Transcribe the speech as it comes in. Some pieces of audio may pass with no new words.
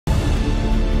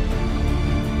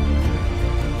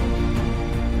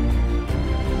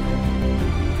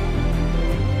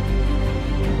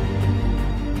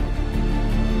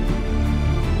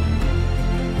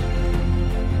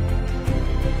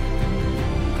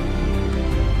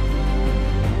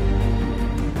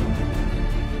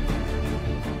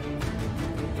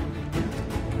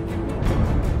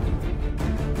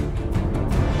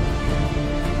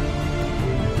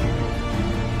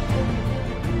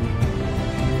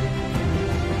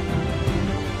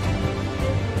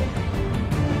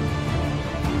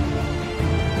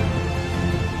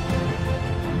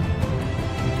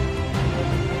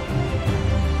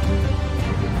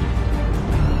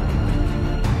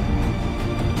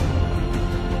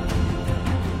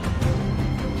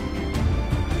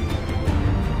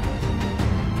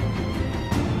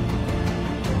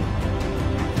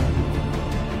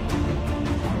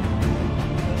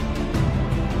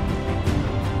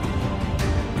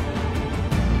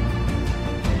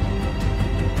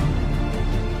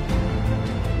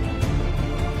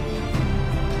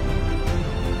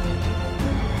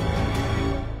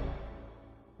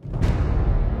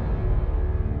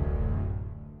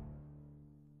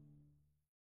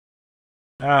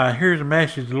Here's a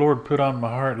message the Lord put on my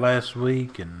heart last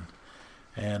week,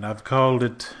 and I've called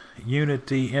it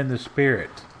Unity in the Spirit.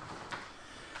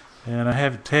 And I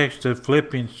have a text of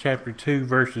Philippians chapter 2,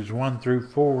 verses 1 through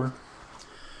 4.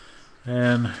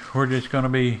 And we're just going to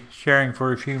be sharing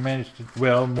for a few minutes,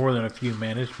 well, more than a few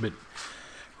minutes, but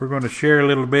we're going to share a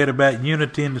little bit about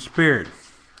unity in the Spirit.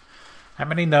 How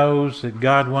many knows that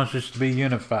God wants us to be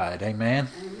unified? Amen?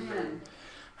 Amen.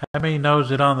 How many knows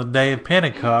that on the day of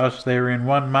Pentecost they were in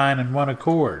one mind and one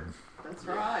accord? That's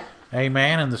right.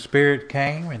 Amen. And the Spirit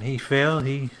came and He fell.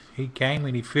 He came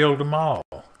and He filled them all.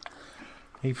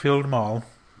 He filled them all.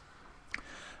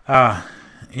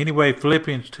 Anyway,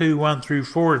 Philippians 2, 1 through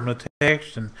 4 is my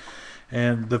text.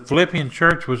 And the Philippian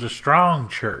church was a strong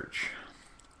church.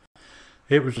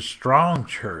 It was a strong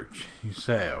church. You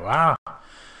say, wow,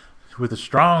 with a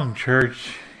strong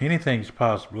church, anything's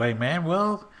possible. Amen.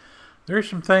 Well, there's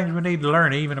some things we need to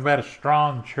learn even about a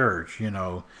strong church, you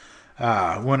know.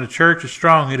 When a church is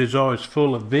strong, it is always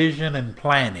full of vision and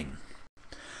planning.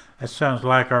 That sounds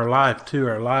like our life, too.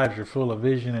 Our lives are full of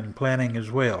vision and planning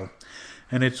as well.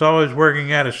 And it's always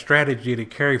working out a strategy to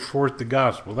carry forth the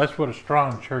gospel. That's what a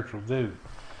strong church will do.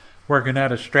 Working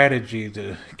out a strategy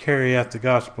to carry out the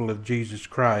gospel of Jesus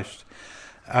Christ.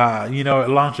 It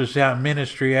launches out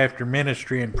ministry after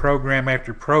ministry and program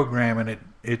after program, and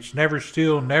it's never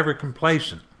still, never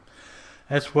complacent.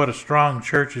 That's what a strong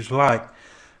church is like.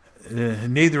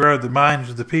 Neither are the minds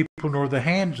of the people nor the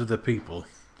hands of the people.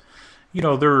 You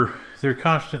know, they're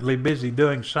constantly busy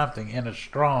doing something in a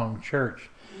strong church.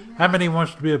 How many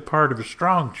wants to be a part of a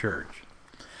strong church?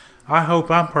 I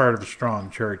hope I'm part of a strong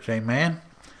church. Amen.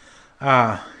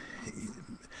 But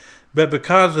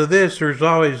because of this, there's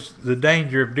always the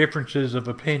danger of differences of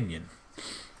opinion.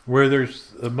 Where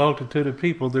there's a multitude of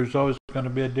people, there's always going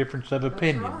to be a difference of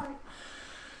opinion. That's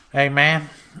right. Amen.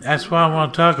 That's why I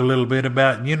want to talk a little bit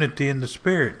about unity in the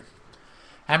Spirit.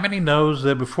 How many knows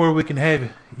that before we can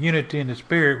have unity in the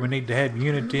Spirit, we need to have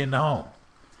unity in the home?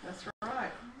 That's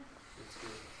right.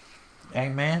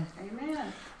 Amen.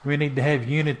 Amen. We need to have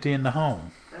unity in the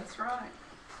home. That's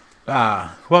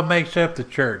right. What makes up the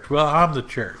church? Well, I'm the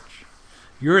church.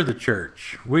 You're the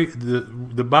church.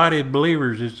 The body of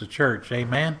believers is the church.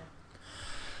 Amen.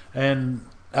 And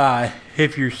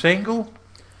if you're single,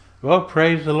 well,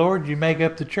 praise the Lord, you make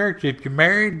up the church. If you're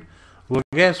married, well,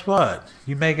 guess what?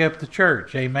 You make up the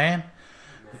church. Amen.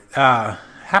 How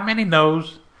many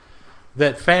knows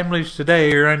that families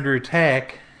today are under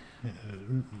attack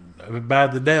by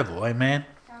the devil? Amen.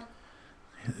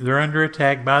 They're under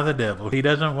attack by the devil. He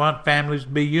doesn't want families to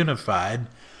be unified,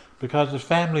 because if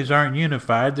families aren't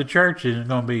unified, the church isn't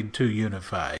going to be too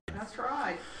unified. That's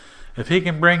right. If he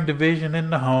can bring division in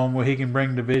the home, well, he can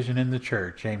bring division in the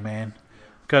church. Amen.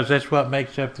 Because that's what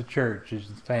makes up the church, is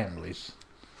the families.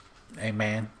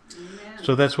 Amen. Amen.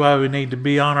 So that's why we need to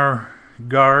be on our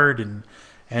guard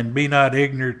and be not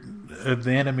ignorant of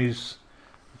the enemy's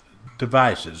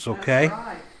devices. Okay? That's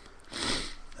right.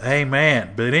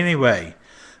 Amen. But anyway,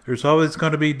 there's always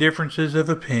going to be differences of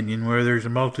opinion where there's a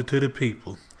multitude of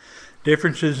people.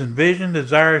 Differences in vision,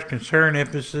 desires, concern,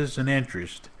 emphasis, and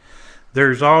interest.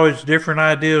 There's always different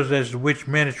ideas as to which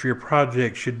ministry or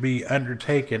project should be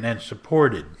undertaken and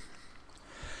supported.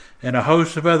 And a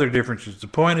host of other differences. The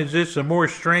point is this: the more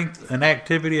strength and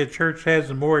activity a church has,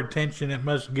 the more attention it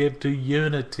must give to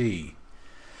unity.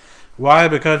 Why?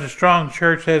 Because a strong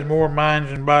church has more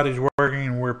minds and bodies working,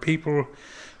 and where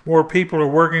more people are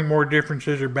working, more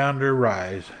differences are bound to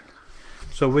arise.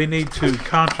 So we need to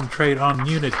concentrate on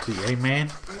unity. Amen?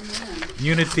 Amen.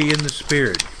 Unity in the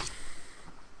Spirit.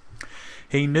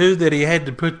 He knew that he had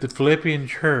to put the Philippian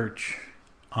church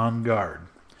on guard.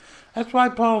 That's why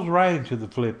Paul's writing to the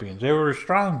Philippians. They were a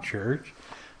strong church,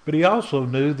 but he also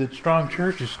knew that strong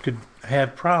churches could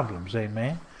have problems.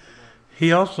 Amen?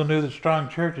 He also knew that strong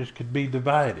churches could be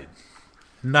divided,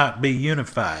 not be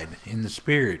unified in the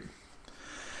Spirit.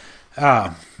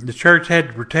 The church had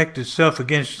to protect itself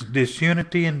against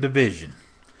disunity and division.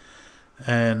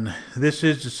 And this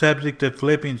is the subject of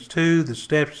Philippians 2, the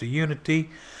steps to unity.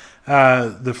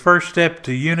 The first step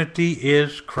to unity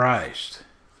is Christ.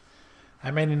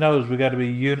 How many knows we got to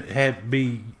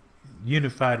be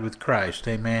unified with Christ?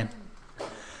 Amen.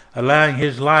 Allowing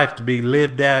His life to be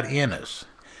lived out in us.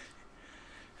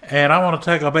 And I want to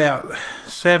talk about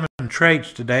 7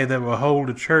 traits today that will hold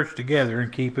the church together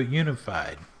and keep it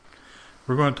unified.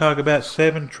 We're going to talk about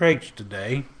 7 traits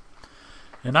today.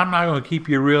 And I'm not going to keep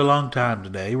you a real long time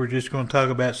today. We're just going to talk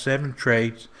about 7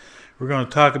 traits. We're going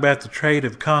to talk about the trait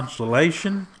of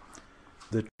consolation,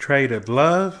 the trait of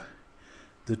love,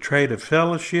 the trait of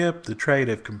fellowship, the trait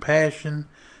of compassion,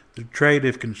 the trait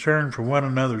of concern for one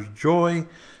another's joy,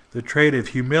 the trait of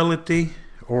humility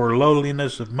or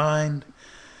lowliness of mind,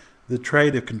 the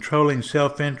trait of controlling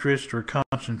self-interest or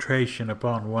concentration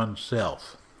upon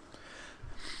oneself.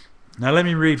 Now let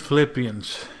me read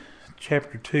Philippians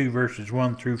chapter 2, verses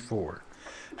 1 through 4.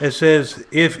 It says,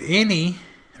 if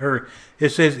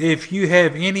you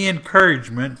have any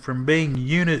encouragement from being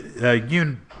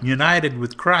united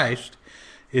with Christ,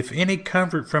 if any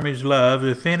comfort from his love,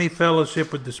 if any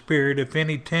fellowship with the Spirit, if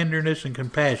any tenderness and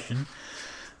compassion,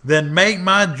 then make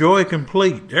my joy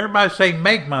complete. Everybody say,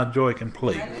 make my joy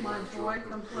complete. Make my joy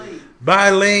complete.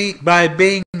 By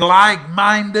being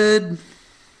like-minded.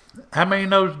 How many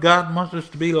knows God wants us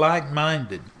to be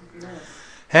like-minded? Yes.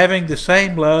 Having the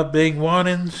same love, being one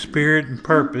in spirit and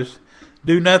purpose,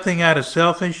 do nothing out of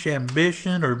selfish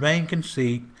ambition or vain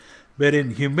conceit, but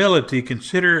in humility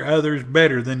consider others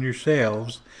better than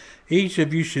yourselves. Each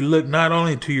of you should look not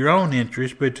only to your own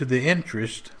interest, but to the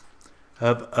interest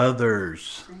of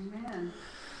others. Amen.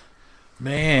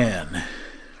 Man.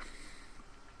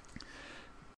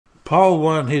 Paul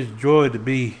wanted his joy to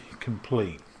be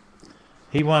complete.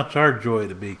 He wants our joy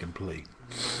to be complete.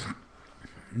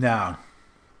 Now,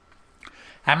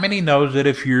 how many knows that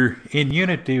if you're in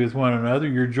unity with one another,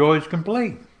 your joy is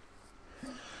complete?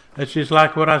 That's just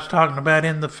like what I was talking about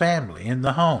in the family, in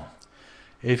the home.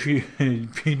 If you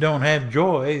don't have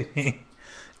joy,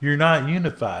 you're not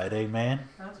unified, amen?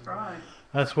 That's right.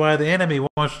 That's why the enemy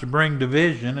wants to bring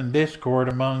division and discord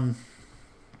among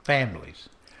families.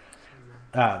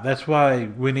 That's why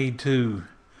we need to,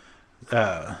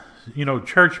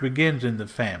 church begins in the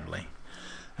family.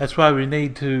 That's why we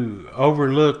need to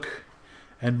overlook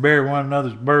and bear one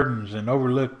another's burdens and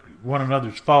overlook one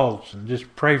another's faults and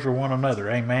just pray for one another,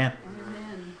 amen?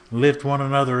 Amen. Lift one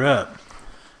another up.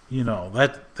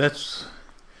 That's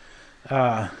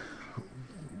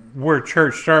where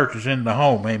church starts, is in the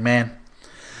home, amen?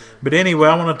 But anyway,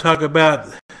 I want to talk about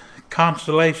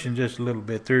consolation just a little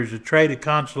bit. There's a trait of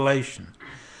consolation.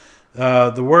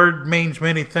 The word means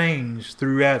many things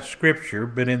throughout Scripture,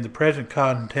 but in the present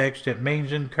context, it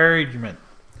means encouragement.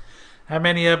 How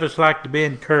many of us like to be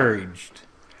encouraged?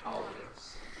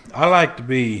 I like to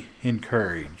be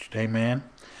encouraged, amen?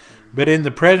 But in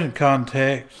the present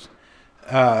context,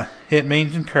 it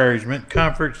means encouragement,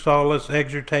 comfort, solace,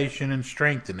 exhortation, and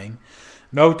strengthening.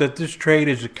 Note that this trait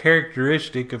is a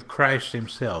characteristic of Christ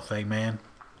himself, amen?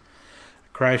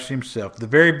 Christ himself. The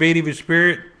very beat of his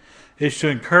Spirit is to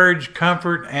encourage,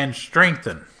 comfort, and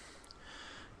strengthen.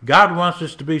 God wants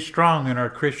us to be strong in our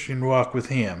Christian walk with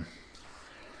him.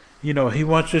 He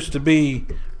wants us to be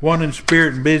one in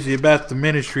spirit and busy about the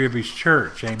ministry of his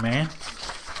church, amen?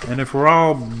 And if we're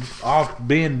all off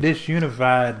being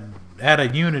disunified, out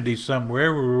of unity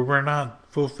somewhere, we're not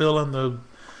fulfilling the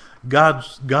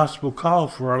God's gospel call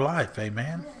for our life,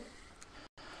 amen?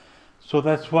 So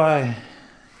that's why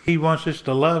he wants us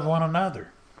to love one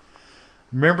another.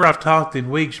 Remember, I've talked in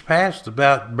weeks past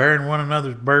about bearing one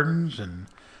another's burdens and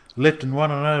lifting one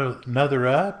another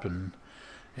up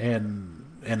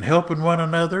and helping one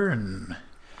another. And,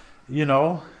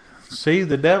 see,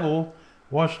 the devil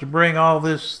wants to bring all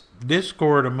this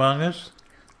discord among us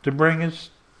to bring us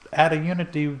out of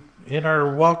unity in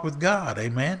our walk with God.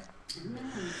 Amen?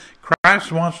 Amen.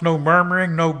 Christ wants no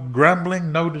murmuring, no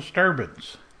grumbling, no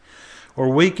disturbance or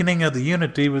weakening of the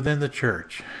unity within the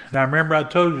church. Now, remember I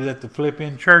told you that the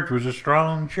Philippian church was a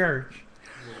strong church.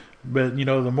 But,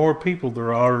 the more people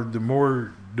there are, the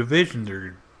more division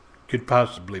there could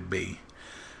possibly be.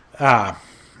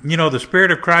 The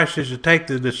Spirit of Christ is to take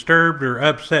the disturbed or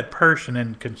upset person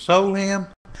and console him,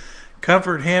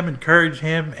 comfort him, encourage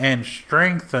him, and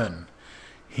strengthen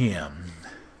him.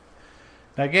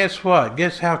 Now, guess what?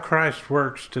 Guess how Christ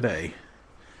works today?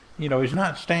 He's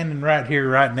not standing right here,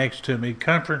 right next to me,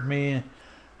 comforting me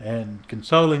and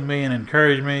consoling me and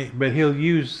encouraging me, but he'll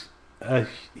use a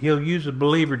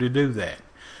believer to do that.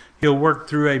 He'll work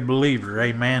through a believer,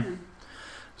 amen?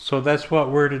 So that's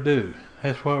what we're to do.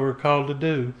 That's what we're called to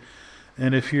do.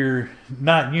 And if you're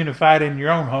not unified in your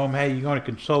own home, how are you going to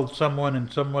console someone in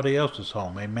somebody else's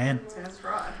home, amen? That's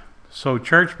right. So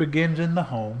church begins in the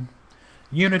home.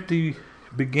 Unity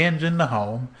begins in the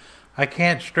home. I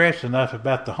can't stress enough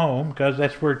about the home because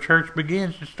that's where church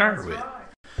begins to start That's with.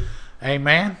 Right.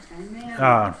 Amen?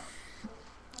 Amen.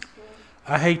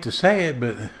 I hate to say it,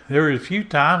 but there were a few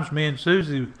times me and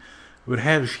Susie would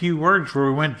have a few words before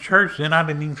we went to church, then I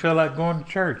didn't even feel like going to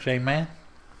church. Amen?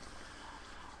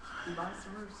 And vice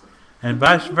versa. And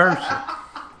vice versa.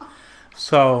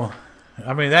 So,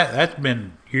 that's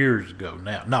been years ago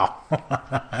now. No.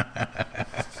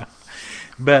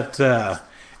 But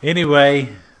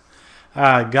anyway,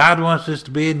 God wants us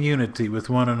to be in unity with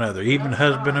one another, even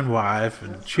husband and wife,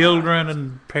 and children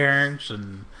and parents.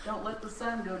 And don't let the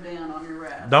sun go down on your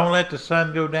wrath. Don't let the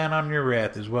sun go down on your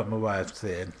wrath, is what my wife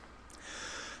said.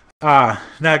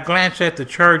 Now glance at the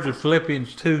charge of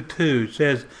Philippians 2:2. It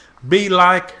says, be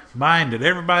like-minded.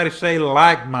 Everybody say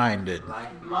like-minded.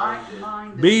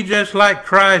 Like-minded. Be just like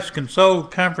Christ, console,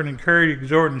 comfort, encourage,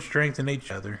 exhort, and strengthen each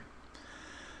other.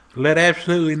 Let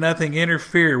absolutely nothing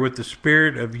interfere with the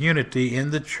spirit of unity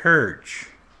in the church.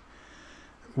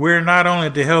 We're not only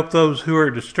to help those who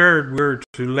are disturbed, we're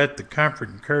to let the comfort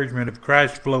and encouragement of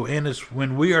Christ flow in us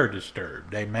when we are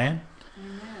disturbed. Amen?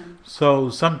 Amen. So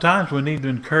sometimes we need to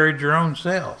encourage your own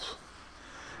selves.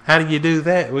 How do you do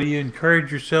that? Well, you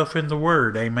encourage yourself in the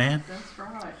Word. Amen? That's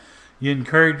right. You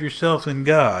encourage yourself in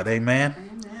God. Amen?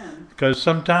 Amen. Because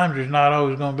sometimes there's not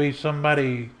always going to be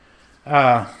somebody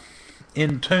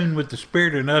in tune with the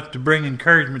Spirit enough to bring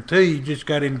encouragement to you. You just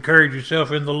got to encourage yourself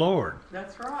in the Lord.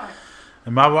 That's right.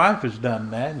 And my wife has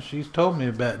done that, and she's told me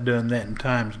about doing that in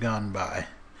times gone by.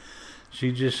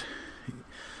 She just,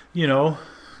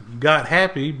 got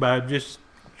happy by just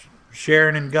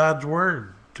sharing in God's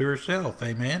Word to herself.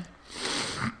 Amen?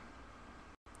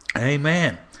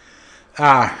 Amen.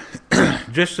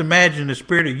 Just imagine the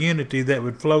spirit of unity that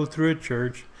would flow through a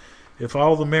church if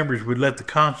all the members would let the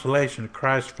consolation of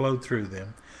Christ flow through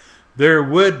them. There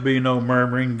would be no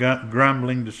murmuring,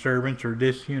 grumbling, disturbance, or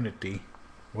disunity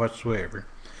whatsoever.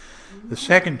 The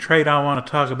second trait I want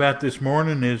to talk about this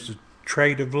morning is the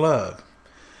trait of love.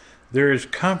 There is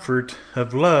comfort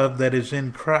of love that is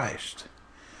in Christ.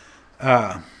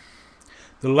 The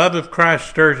love of Christ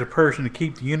stirs a person to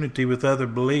keep the unity with other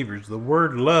believers. The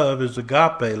word love is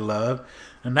agape love,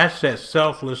 and that's that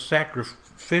selfless,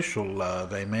 sacrificial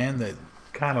love, amen, that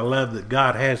kind of love that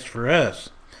God has for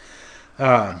us.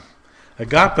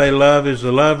 Agape love is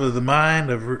the love of the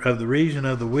mind, of the reason,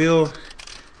 of the will.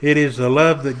 It is the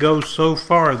love that goes so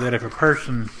far that if a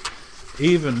person,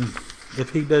 even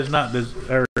if he does not,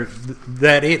 or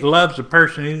that it loves a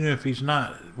person even if he's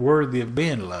not worthy of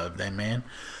being loved, amen.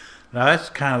 Now that's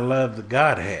the kind of love that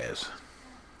God has.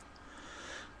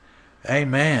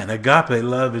 Amen. Agape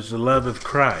love is the love of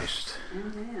Christ.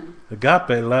 Amen.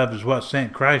 Agape love is what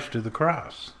sent Christ to the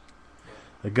cross.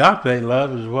 Agape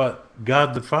love is what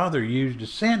God the Father used to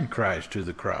send Christ to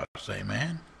the cross.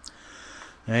 Amen.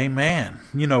 Amen.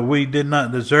 We did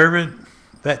not deserve it,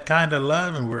 that kind of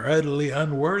love, and we're utterly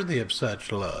unworthy of such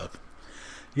love.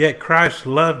 Yet Christ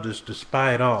loved us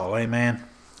despite all. Amen.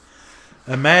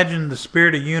 Imagine the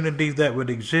spirit of unity that would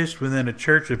exist within a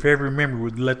church if every member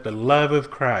would let the love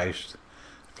of Christ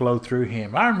flow through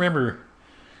him. I remember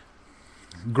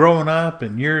growing up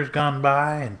and years gone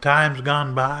by and times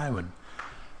gone by when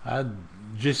I'd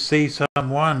just see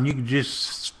someone, you could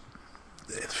just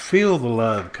feel the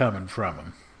love coming from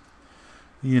them.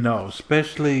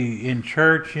 Especially in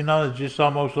church, it's just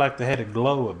almost like they had a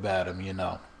glow about them,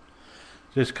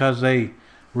 just because they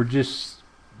were just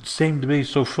seemed to be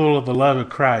so full of the love of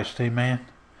Christ. Amen.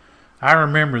 I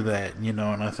remember that, and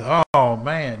I thought, oh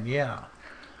man, yeah,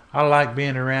 I like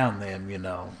being around them,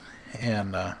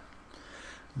 and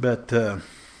but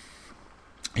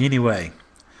anyway,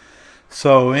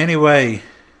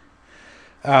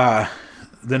 the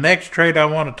next trait I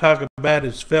want to talk about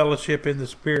is fellowship in the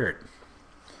Spirit.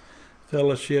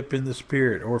 Fellowship in the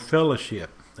Spirit, or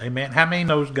fellowship. Amen. How many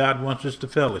knows God wants us to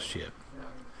fellowship?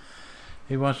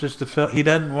 He wants us to. He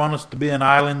doesn't want us to be an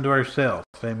island to ourselves.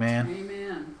 Amen.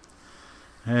 Amen.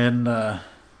 And I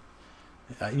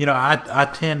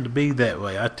tend to be that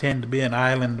way. I tend to be an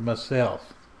island to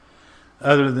myself,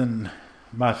 other than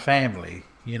my family.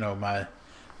 My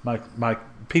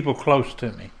people close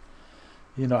to me.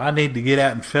 I need to get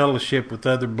out and fellowship with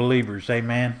other believers.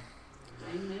 Amen.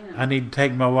 Amen. I need to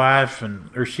take my wife,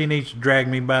 or she needs to drag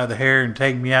me by the hair and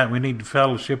take me out. We need to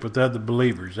fellowship with other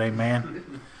believers.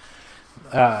 Amen.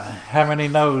 How many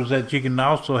knows that you can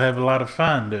also have a lot of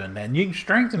fun doing that? And you can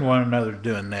strengthen one another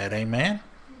doing that. Amen.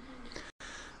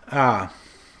 The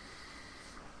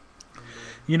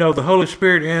Holy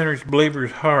Spirit enters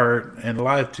believers' heart and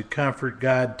life to comfort,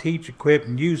 guide, teach, equip,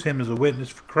 and use him as a witness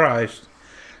for Christ.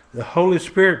 The Holy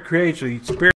Spirit creates a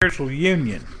spiritual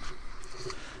union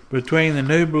between the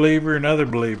new believer and other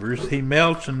believers. He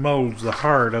melts and molds the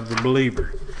heart of the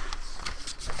believer.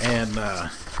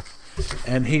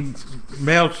 And he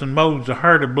melts and molds the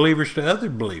heart of believers to other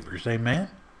believers. Amen.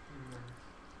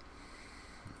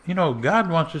 God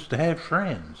wants us to have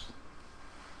friends.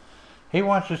 He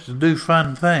wants us to do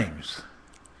fun things.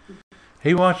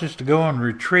 He wants us to go on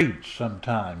retreats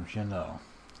sometimes, Amen.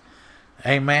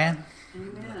 Amen.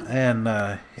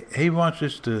 And he wants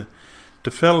us to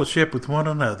fellowship with one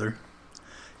another.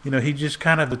 He just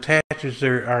kind of attaches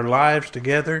our lives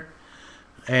together,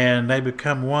 and they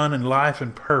become one in life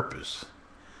and purpose.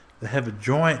 They have a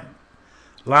joint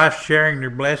life, sharing their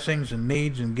blessings and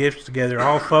needs and gifts together,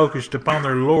 all focused upon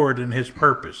their Lord and His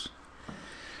purpose.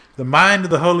 The mind of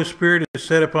the Holy Spirit is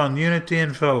set upon unity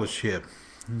and fellowship,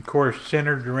 and of course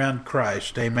centered around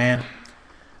Christ. Amen.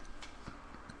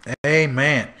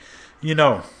 Amen.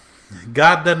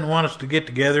 God doesn't want us to get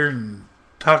together and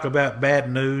talk about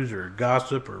bad news or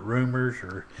gossip or rumors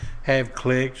or have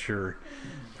cliques or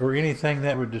anything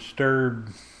that would disturb,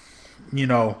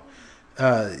 unity,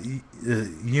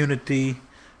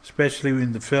 especially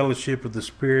in the fellowship of the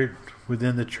Spirit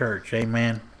within the church.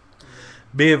 Amen.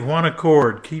 Be of one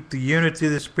accord. Keep the unity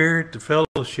of the Spirit, the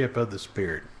fellowship of the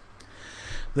Spirit.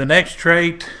 The next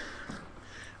trait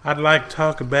I'd like to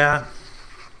talk about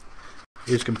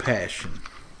is compassion.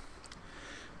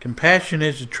 Compassion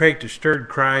is a trait that stirred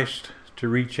Christ to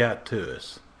reach out to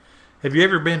us. Have you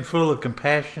ever been full of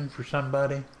compassion for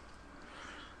somebody?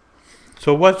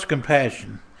 So what's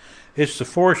compassion? It's the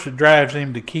force that drives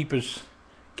Him to keep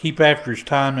after His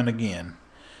time and again.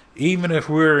 Even if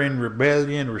we're in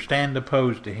rebellion or stand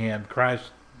opposed to Him,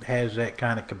 Christ has that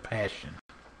kind of compassion.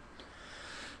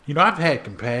 I've had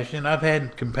compassion. I've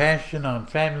had compassion on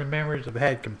family members. I've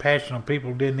had compassion on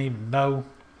people who didn't even know.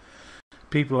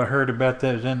 People I heard about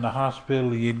that was in the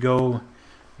hospital. You'd go,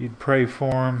 you'd pray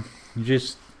for them. You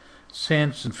just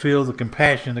sense and feel the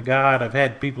compassion of God. I've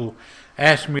had people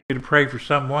ask me to pray for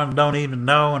someone I don't even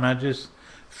know, and I just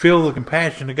feel the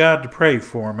compassion of God to pray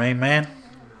for them. Amen.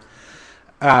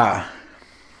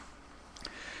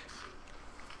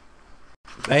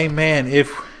 Amen.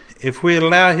 If we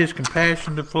allow His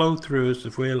compassion to flow through us,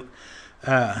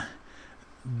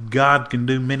 God can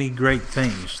do many great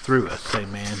things through us.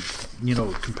 Amen.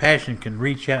 Compassion can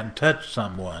reach out and touch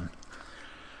someone.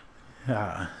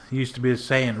 Used to be a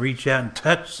saying, reach out and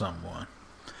touch someone.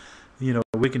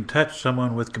 We can touch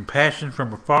someone with compassion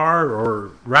from afar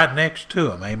or right next to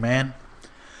them. Amen.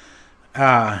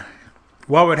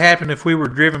 What would happen if we were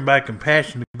driven by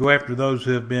compassion to go after those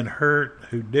who have been hurt,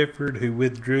 who differed, who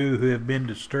withdrew, who have been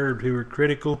disturbed, who were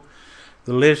critical?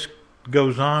 The list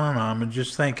goes on, and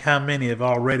just think how many have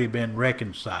already been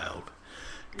reconciled.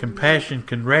 Compassion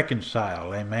can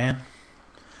reconcile. Amen.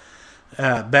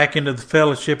 Back into the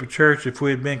fellowship of church, if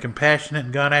we had been compassionate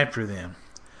and gone after them.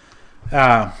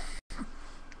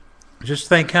 Just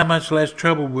think how much less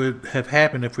trouble would have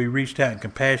happened if we reached out in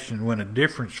compassion when a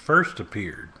difference first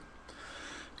appeared.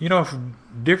 If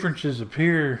differences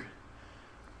appear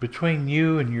between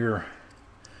you and your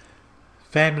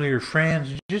family or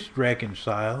friends, just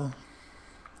reconcile.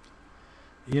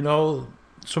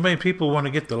 So many people want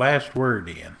to get the last word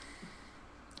in.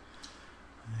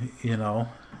 And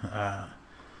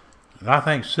I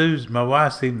think Susan, my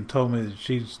wife, even told me that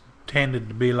she's tended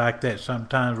to be like that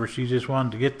sometimes, where she just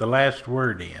wanted to get the last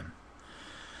word in.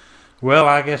 Well,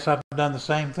 I guess I've done the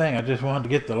same thing. I just wanted to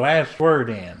get the last word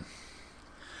in.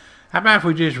 How about if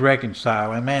we just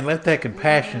reconcile? Amen. Let that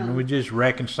compassion, and we just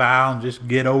reconcile and just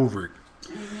get over it.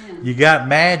 Amen. You got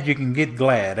mad, you can get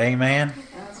glad. Amen.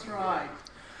 That's right.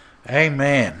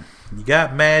 Amen. You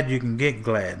got mad, you can get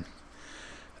glad.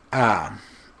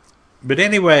 But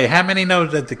anyway, how many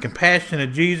knows that the compassion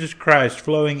of Jesus Christ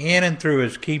flowing in and through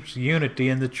us keeps unity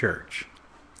in the church?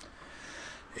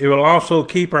 It will also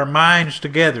keep our minds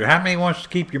together. How many wants to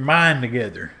keep your mind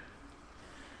together?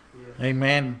 Yeah.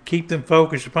 Amen. Keep them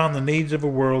focused upon the needs of a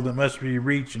world that must be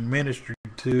reached and ministered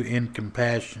to in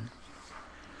compassion.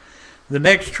 The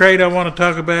next trait I want to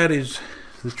talk about is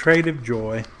the trait of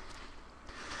joy.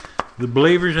 The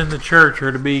believers in the church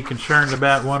are to be concerned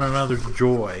about one another's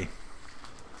joy.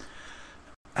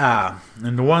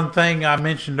 And the one thing I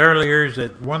mentioned earlier is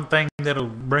that one thing that'll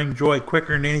bring joy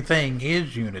quicker than anything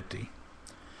is unity.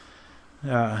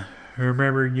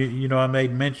 Remember, I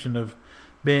made mention of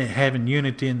having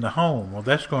unity in the home. Well,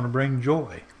 that's going to bring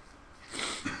joy.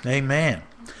 Amen.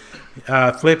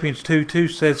 Philippians 2:2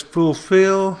 says,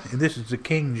 fulfill, and this is the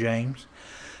King James,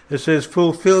 it says,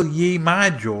 fulfill ye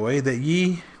my joy, that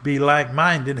ye be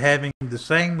like-minded, having the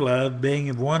same love, being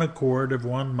of one accord, of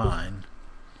one mind.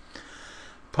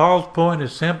 Paul's point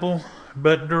is simple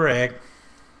but direct.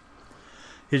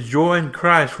 His joy in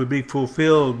Christ would be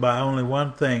fulfilled by only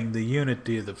one thing, the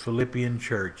unity of the Philippian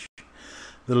church.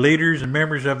 The leaders and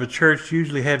members of a church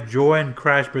usually have joy in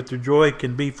Christ, but their joy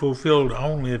can be fulfilled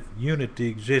only if unity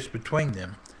exists between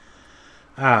them.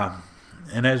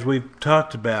 And as we've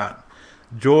talked about,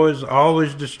 joy is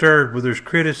always disturbed where there's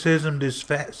criticism,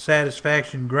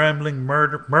 dissatisfaction, grumbling,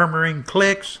 murmuring,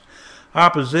 cliques,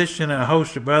 opposition, and a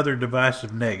host of other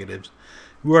divisive negatives.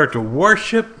 We are to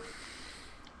worship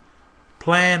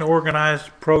plan, organize,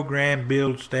 program,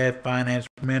 build, staff, finance,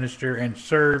 minister, and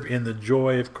serve in the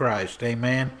joy of Christ.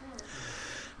 Amen.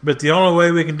 But the only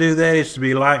way we can do that is to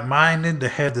be like-minded, to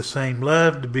have the same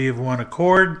love, to be of one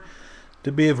accord,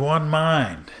 to be of one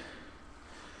mind.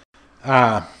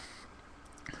 The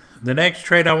next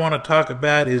trait I want to talk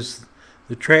about is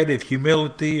the trait of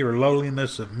humility or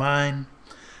lowliness of mind.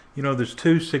 You know, there's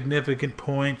two significant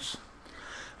points.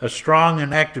 A strong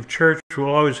and active church will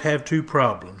always have two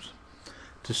problems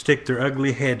to stick their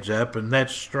ugly heads up, and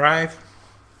that's strife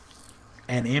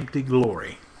and empty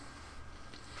glory.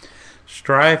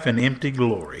 Strife and empty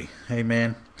glory.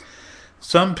 Amen.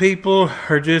 Some people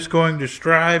are just going to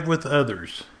strive with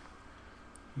others.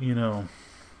 You know,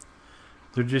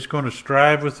 they're just going to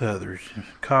strive with others,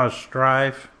 cause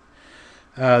strife.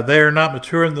 They are not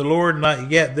mature in the Lord,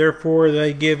 not yet. Therefore,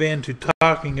 they give in to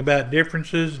talking about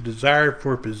differences, desire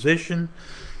for position,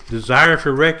 desire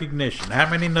for recognition. How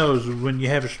many knows when you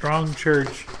have a strong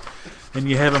church and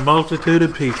you have a multitude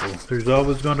of people, there's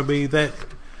always going to be that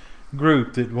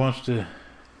group that wants to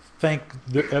think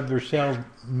of themselves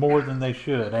more than they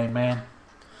should. Amen.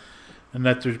 And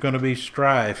that there's going to be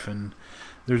strife, and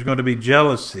there's going to be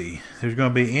jealousy, there's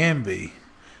going to be envy,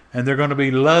 and they're going to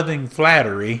be loving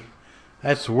flattery.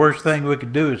 That's the worst thing we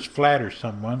could do is flatter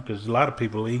someone, because a lot of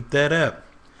people eat that up.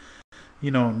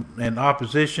 You know, and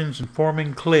oppositions and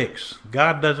forming cliques.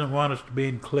 God doesn't want us to be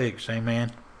in cliques.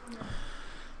 Amen.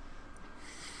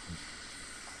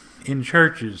 In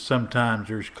churches, sometimes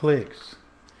there's cliques.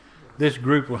 This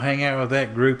group will hang out with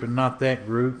that group and not that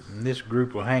group, and this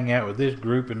group will hang out with this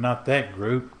group and not that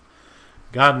group.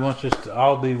 God wants us to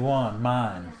all be one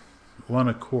mind, one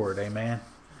accord. Amen.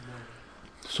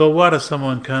 So what if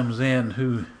someone comes in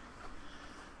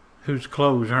whose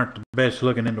clothes aren't the best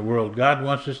looking in the world? God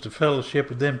wants us to fellowship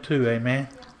with them too. Amen.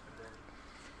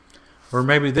 Or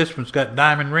maybe this one's got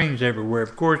diamond rings everywhere.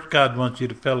 Of course God wants you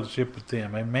to fellowship with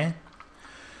them. Amen.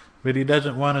 But He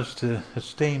doesn't want us to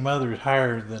esteem others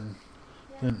higher than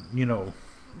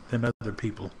other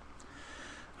people.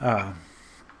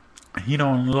 You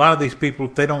know, and a lot of these people,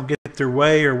 if they don't get their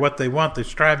way or what they want, they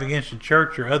strive against the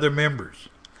church or other members.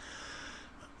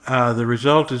 The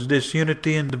result is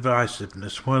disunity and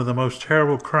divisiveness, one of the most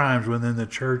terrible crimes within the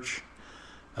church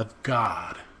of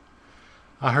God.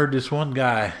 I heard this one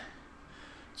guy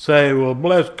say, well,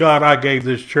 bless God, I gave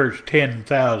this church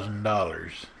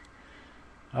 $10,000.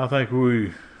 I think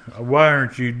why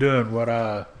aren't you doing what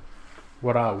I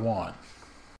want?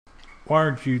 Why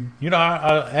aren't you,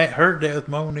 I heard that with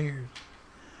my own ears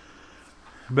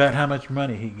about how much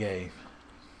money he gave.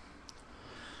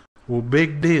 Well,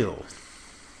 big deal.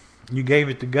 You gave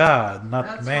it to God, not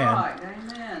That's the man. Right.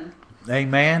 Amen.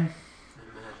 Amen.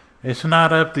 It's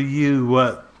not up to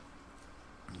you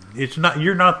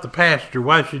you're not the pastor.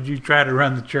 Why should you try to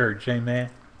run the church? Amen.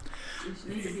 You should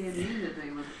need to be in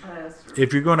unity with the pastor.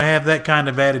 If you're going to have that kind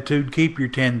of attitude, keep your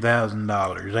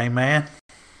 $10,000. Amen.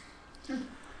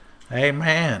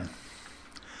 Amen.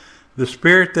 The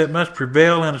spirit that must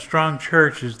prevail in a strong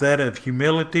church is that of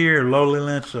humility or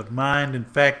lowliness of mind. In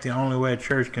fact, the only way a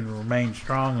church can remain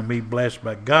strong and be blessed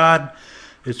by God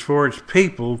is for its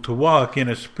people to walk in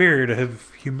a spirit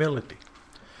of humility.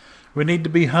 We need to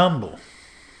be humble.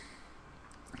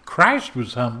 Christ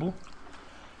was humble.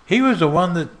 He was the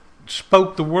one that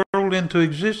spoke the world into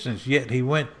existence, yet He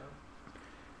went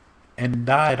and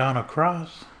died on a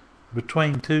cross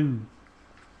between two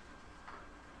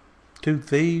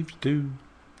thieves, two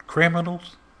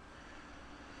criminals.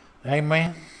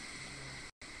 Amen.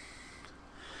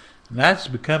 And that's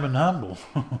becoming humble.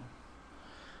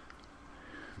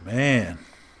 Man.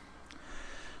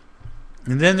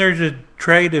 And then there's a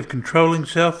trait of controlling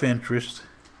self-interest.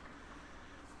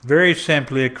 Very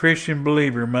simply, a Christian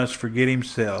believer must forget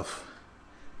himself.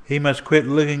 He must quit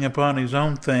looking upon his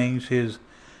own things,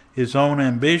 his own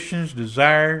ambitions,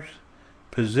 desires,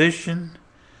 position.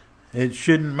 It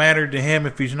shouldn't matter to him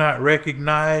if he's not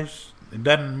recognized.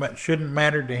 It shouldn't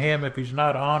matter to him if he's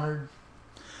not honored.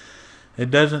 It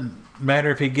doesn't matter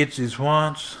if he gets his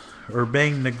wants or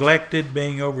being neglected,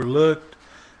 being overlooked,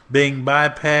 being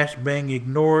bypassed, being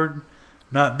ignored,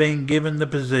 not being given the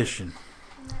position.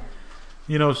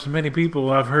 You know, so many people,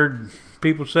 I've heard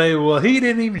people say, well, he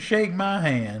didn't even shake my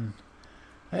hand.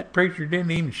 That preacher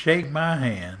didn't even shake my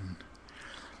hand.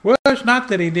 Well, it's not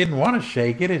that he didn't want to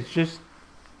shake it. It's just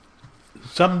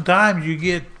sometimes you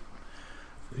get,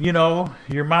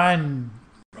 your mind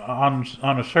on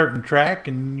a certain track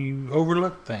and you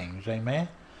overlook things. Amen.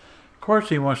 Of course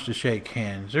he wants to shake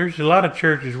hands. There's a lot of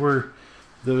churches where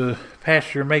the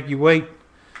pastor make you wait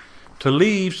to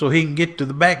leave so he can get to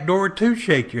the back door to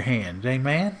shake your hands.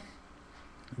 Amen.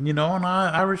 You know, and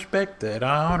I respect that.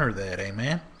 I honor that.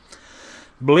 Amen.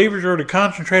 Believers are to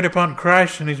concentrate upon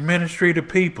Christ and His ministry to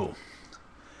people.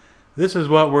 This is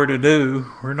what we're to do.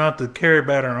 We're not to care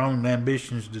about our own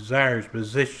ambitions, desires,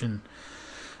 position,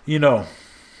 you know.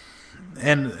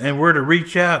 And we're to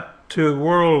reach out to a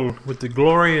world with the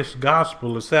glorious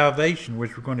gospel of salvation,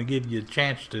 which we're going to give you a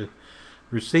chance to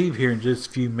receive here in just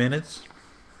a few minutes.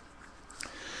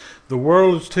 The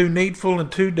world is too needful and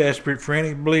too desperate for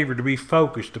any believer to be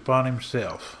focused upon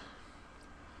himself.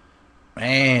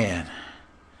 Man,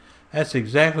 that's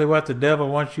exactly what the devil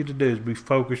wants you to do, is be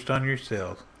focused on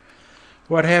yourself.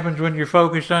 What happens when you're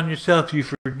focused on yourself? You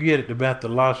forget about the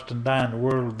lost and dying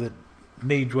world that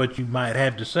needs what you might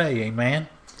have to say. Amen?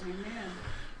 Amen.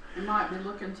 They might be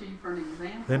looking to you for an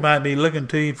example. They might be looking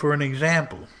to you for an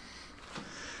example.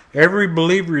 Every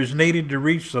believer is needed to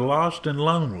reach the lost and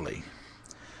lonely,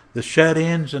 the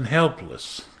shut-ins and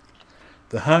helpless,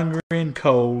 the hungry and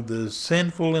cold, the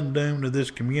sinful and doomed of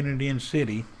this community and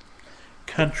city,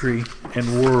 country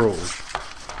and world.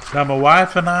 Now, my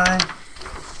wife and I,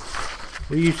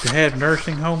 we used to have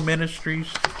nursing home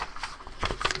ministries,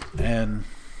 and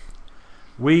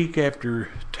week after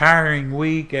tiring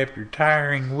week after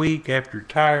tiring week after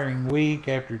tiring week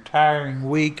after tiring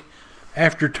week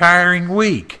after tiring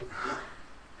week,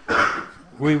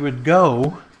 we would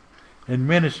go and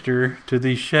minister to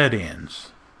these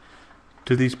shut-ins,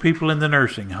 to these people in the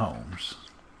nursing homes.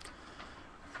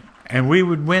 And we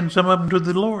would win some of them to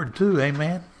the Lord too,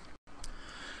 amen?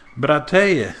 But I tell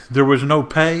you, there was no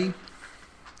pay.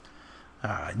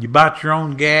 You bought your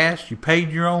own gas, you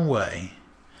paid your own way.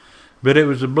 But it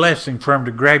was a blessing for them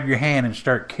to grab your hand and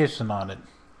start kissing on it,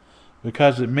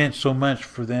 because it meant so much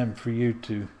for them, for you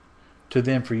to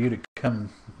come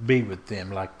be with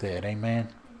them like that, amen?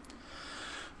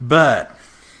 But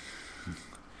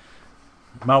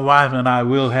my wife and I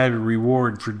will have a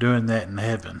reward for doing that in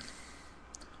heaven,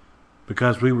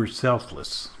 because we were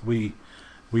selfless. We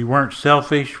weren't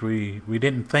selfish. We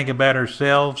didn't think about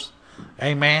ourselves,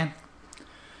 amen?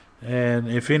 And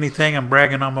if anything, I'm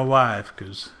bragging on my wife,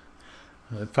 because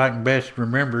if I can best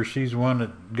remember, she's the one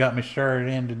that got me started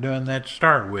into doing that to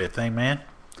start with, amen?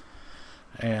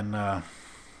 And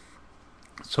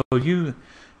so you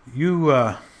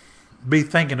be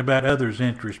thinking about others'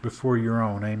 interests before your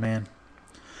own, amen?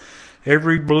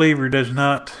 Every believer does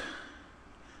not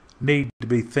need to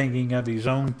be thinking of his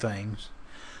own things,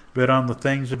 but on the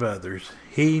things of others.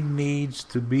 He needs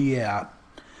to be out.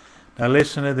 Now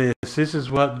listen to this. This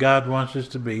is what God wants us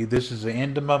to be. This is the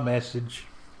end of my message.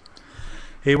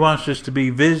 He wants us to be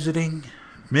visiting,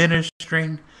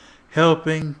 ministering,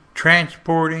 helping,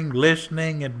 transporting,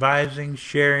 listening, advising,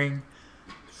 sharing,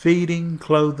 feeding,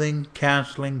 clothing,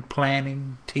 counseling,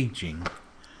 planning, teaching.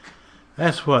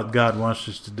 That's what God wants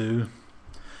us to do.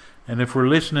 And if we're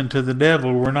listening to the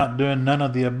devil, we're not doing none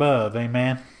of the above.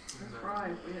 Amen? That's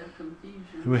right. We have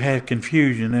confusion. We have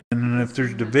confusion. And if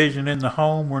there's division in the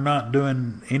home, we're not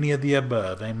doing any of the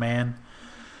above. Amen?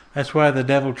 That's why the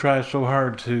devil tries so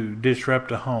hard to disrupt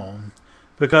a home,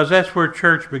 because that's where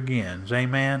church begins.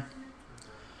 Amen?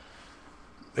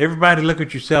 Everybody look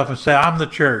at yourself and say, I'm the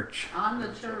church. I'm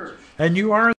the church. And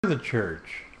you are the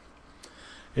church.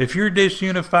 If you're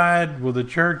disunified, well, the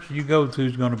church you go to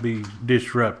is going to be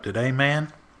disrupted.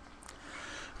 Amen?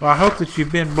 Well, I hope that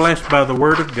you've been blessed by the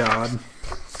Word of God.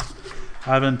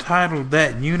 I've entitled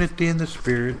that Unity in the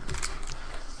Spirit.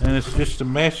 And it's just a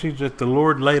message that the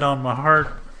Lord laid on my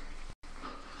heart.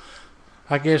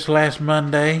 I guess last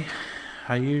Monday,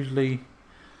 I usually,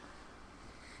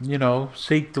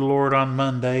 seek the Lord on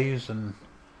Mondays, and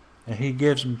He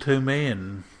gives them to me,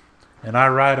 and I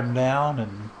write them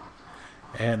down,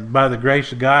 and by the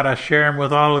grace of God, I share them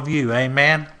with all of you.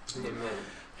 Amen? Amen.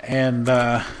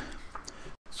 And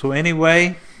so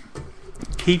anyway,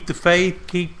 keep the faith,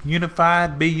 keep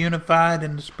unified, be unified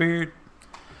in the Spirit.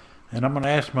 And I'm going to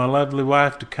ask my lovely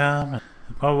wife to come.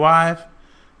 My wife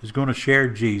is going to share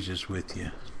Jesus with you.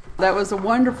 That was a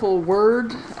wonderful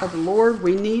word of the Lord.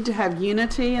 We need to have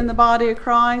unity in the body of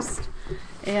Christ.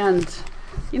 And,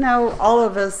 all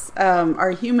of us,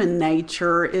 our human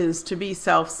nature is to be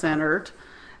self-centered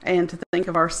and to think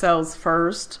of ourselves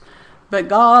first. But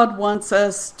God wants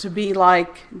us to be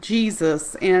like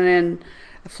Jesus. And in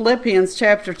Philippians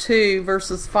chapter 2,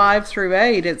 verses 5 through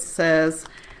 8, it says,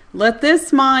 "Let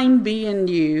this mind be in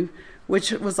you,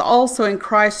 which was also in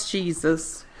Christ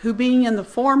Jesus, who being in the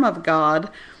form of God,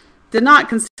 did not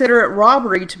consider it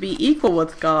robbery to be equal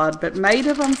with God, but made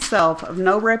of himself of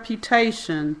no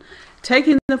reputation,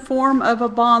 taking the form of a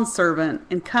bondservant,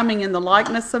 and coming in the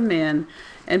likeness of men,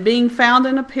 and being found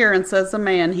in appearance as a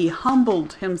man, he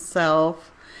humbled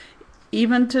himself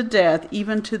even to death,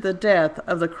 even to the death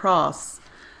of the cross.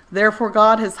 Therefore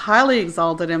God has highly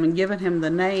exalted him and given him the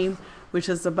name which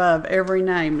is above every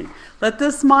name. Let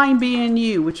this mind be in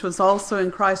you, which was also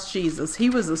in Christ Jesus. He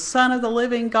was the Son of the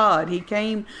living God. He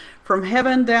came from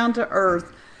heaven down to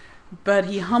earth, but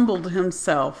he humbled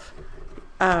himself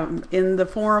in the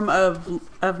form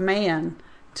of man.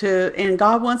 And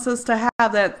God wants us to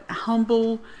have that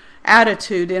humble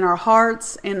attitude in our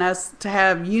hearts, and us to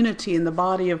have unity in the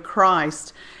body of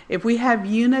Christ. If we have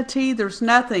unity, there's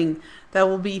nothing that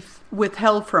will be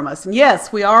withheld from us. And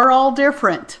yes, we are all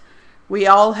different. We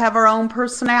all have our own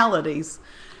personalities.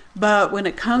 But when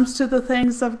it comes to the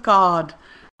things of God,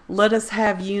 let us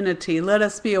have unity. Let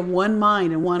us be of one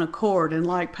mind and one accord. And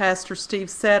like Pastor Steve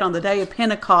said, on the day of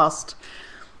Pentecost,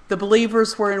 the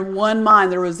believers were in one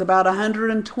mind. There was about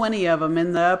 120 of them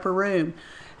in the upper room.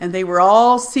 And they were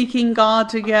all seeking God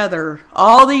together.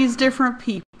 All these different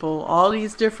people, all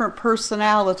these different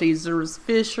personalities. There was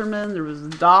fishermen, there was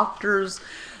doctors,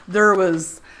 there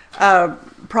was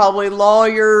probably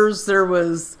lawyers, there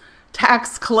was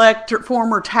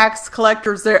former tax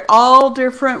collectors. They're all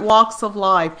different walks of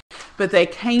life. But they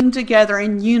came together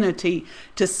in unity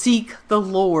to seek the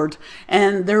Lord.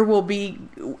 And there will be,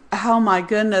 oh my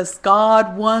goodness,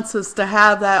 God wants us to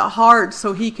have that heart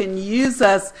so he can use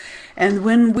us. And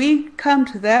when we come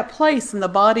to that place in the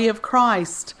body of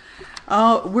Christ,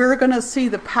 we're going to see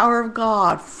the power of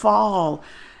God fall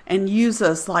and use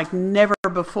us like never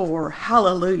before.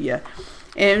 Hallelujah.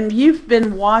 And you've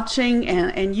been watching,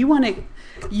 and you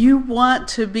want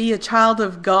to be a child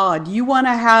of God. You want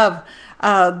to have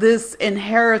this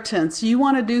inheritance. You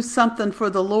want to do something for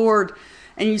the Lord.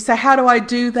 And you say, how do I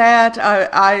do that?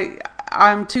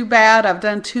 I'm too bad. I've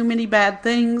done too many bad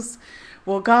things.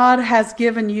 Well, God has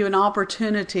given you an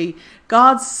opportunity.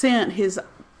 God sent his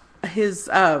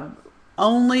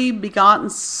only begotten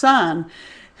Son,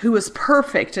 who is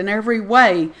perfect in every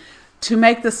way, to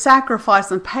make the sacrifice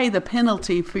and pay the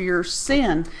penalty for your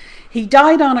sin. He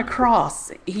died on a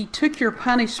cross. He took your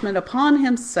punishment upon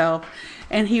himself,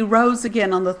 and he rose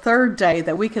again on the third day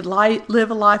that we could live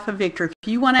a life of victory. If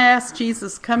you want to ask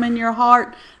Jesus, come in your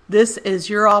heart, this is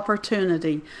your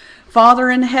opportunity. Father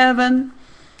in heaven,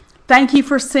 thank you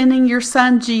for sending your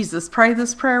Son, Jesus. Pray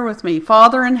this prayer with me.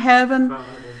 Father in heaven,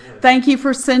 thank you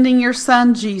for sending your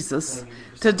Son, Jesus,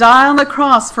 to die on the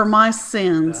cross for my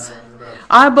sins.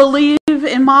 I believe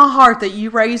in my heart that you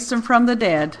raised him from the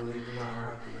dead.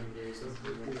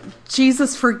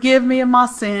 Jesus, forgive me of my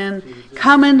sin.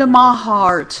 Come into my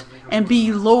heart and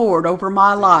be Lord over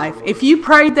my life. If you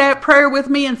prayed that prayer with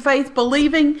me in faith,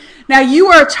 believing, now you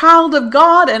are a child of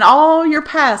God, and all your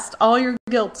past, all your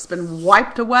guilt's been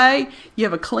wiped away. You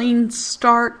have a clean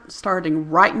start, starting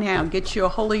right now. Get you a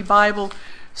Holy Bible.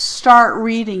 Start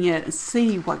reading it and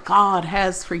see what God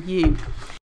has for you.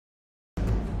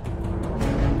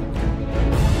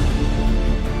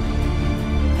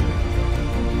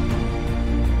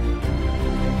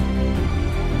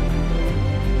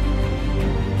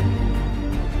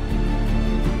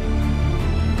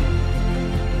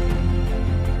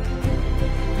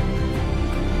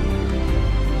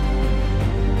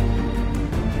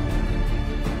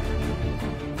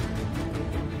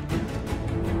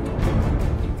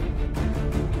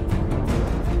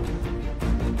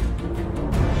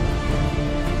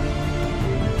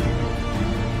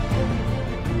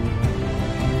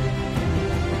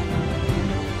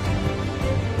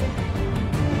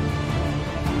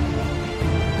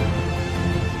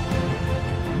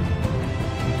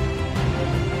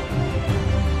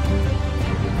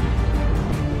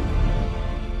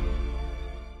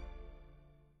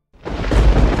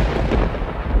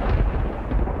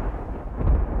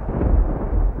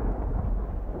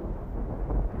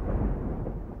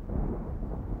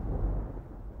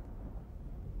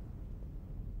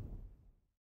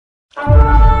 CALVARY.